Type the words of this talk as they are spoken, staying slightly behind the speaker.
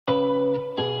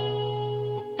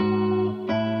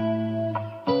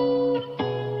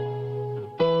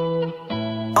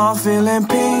I'm feeling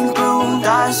pink, blue,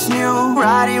 that's new.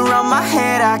 Riding around my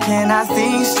head, I cannot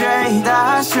think straight.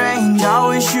 That's strange, I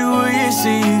wish you were here so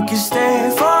you could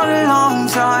stay for a long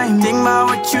time. Think about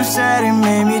what you said, it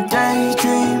made me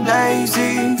daydream,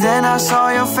 lazy. Then I saw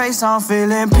your face, I'm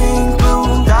feeling pink,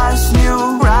 blue, that's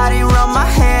new. Riding around my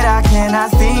head, I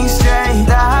cannot think straight.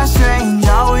 That's strange,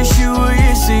 I wish you were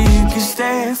here so you could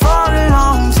stay for a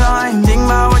long time. Think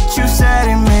about what you said,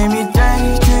 it made me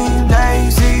daydream,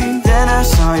 lazy. Then I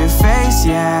saw your face,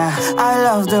 yeah. I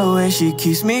love the way she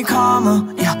keeps me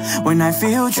calmer, yeah. When I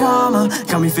feel trauma,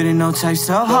 got me feeling no types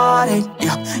of heartache,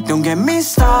 yeah. Don't get me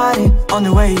started on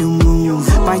the way you move.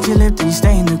 Bite your lip, then you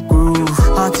stay in the groove.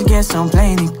 Hard to get, so I'm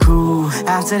playing it cool.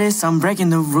 After this, I'm breaking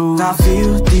the rules. I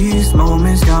feel these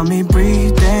moments got me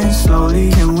breathing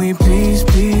slowly. Can we please,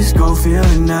 please go feel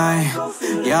the night?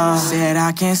 Yeah, said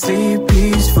I can't sleep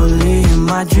peacefully in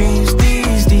my dreams.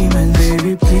 These demons,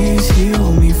 baby, please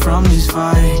heal me from this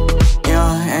fight.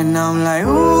 Yeah, and I'm like,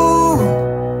 ooh,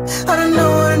 I don't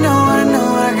know,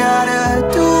 I gotta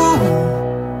do.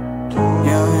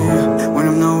 Yeah, when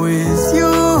I'm not with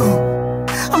you,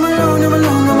 I'm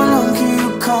alone, can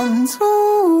you come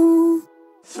through?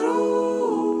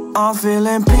 I'm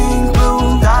feeling pink,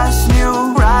 blue, that's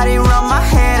new. Riding around my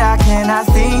head, I cannot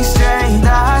think straight.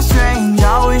 That's strange,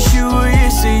 I wish you were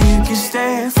here so you could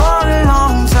stay for a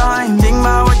long time. Think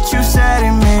about what you said,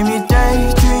 it made me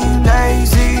daydream,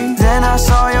 lazy. Then I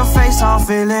saw your face, I'm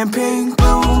feeling pink,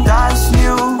 blue, that's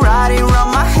new. Riding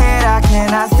around my head, I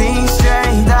cannot think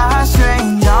straight. That's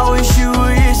strange, I wish you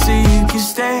were here so you could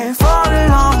stay for a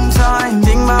long time.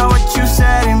 Think about what you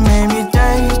said, it made me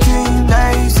daydream,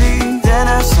 lazy. Then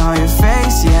I saw your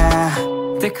face, yeah.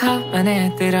 देखा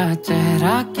मैंने तेरा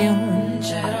चेहरा क्यों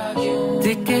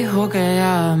देख के हो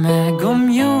गया मैं गुम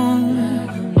यूं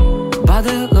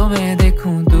बादलों में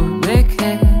देखूं तू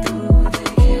देखे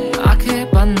आंखें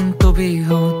बंद तो भी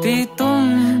होती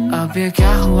तुम अब ये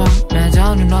क्या हुआ मैं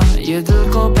जानू ना ये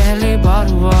दिल को पहली बार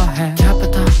हुआ है क्या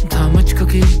पता था मुझको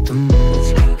कि तुम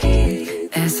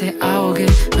ऐसे आओगे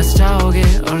बस जाओगे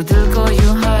और दिल को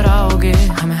यूं हराओगे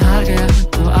हमें हार गया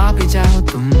तो आप ही जाओ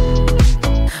तुम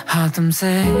हाँ तुमसे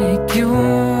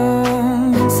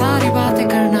क्यों सारी बातें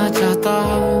करना चाहता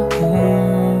हूँ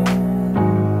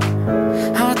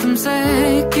हाँ तुमसे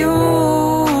क्यों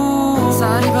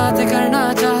सारी बातें करना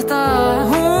चाहता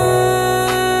हूँ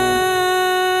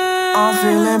I'm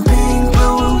feeling pink,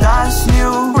 blue, that's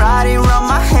new. Riding around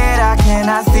my head, I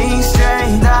cannot think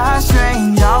straight. That's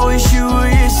strange, I wish you were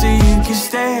here so you could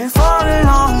stay for a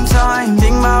long time.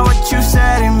 Think about what you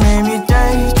said, it made me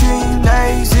daydream,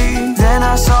 lazy. Then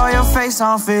I saw your face,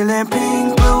 I'm feeling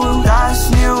pink, blue, that's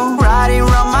new. Riding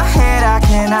around my head, I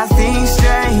cannot think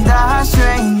straight. That's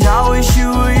strange, I wish you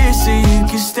were here so you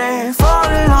could stay for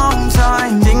a long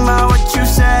time. Think about what you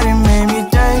said, it made me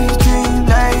daydream,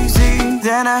 lazy.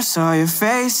 Then I saw your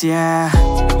face, yeah.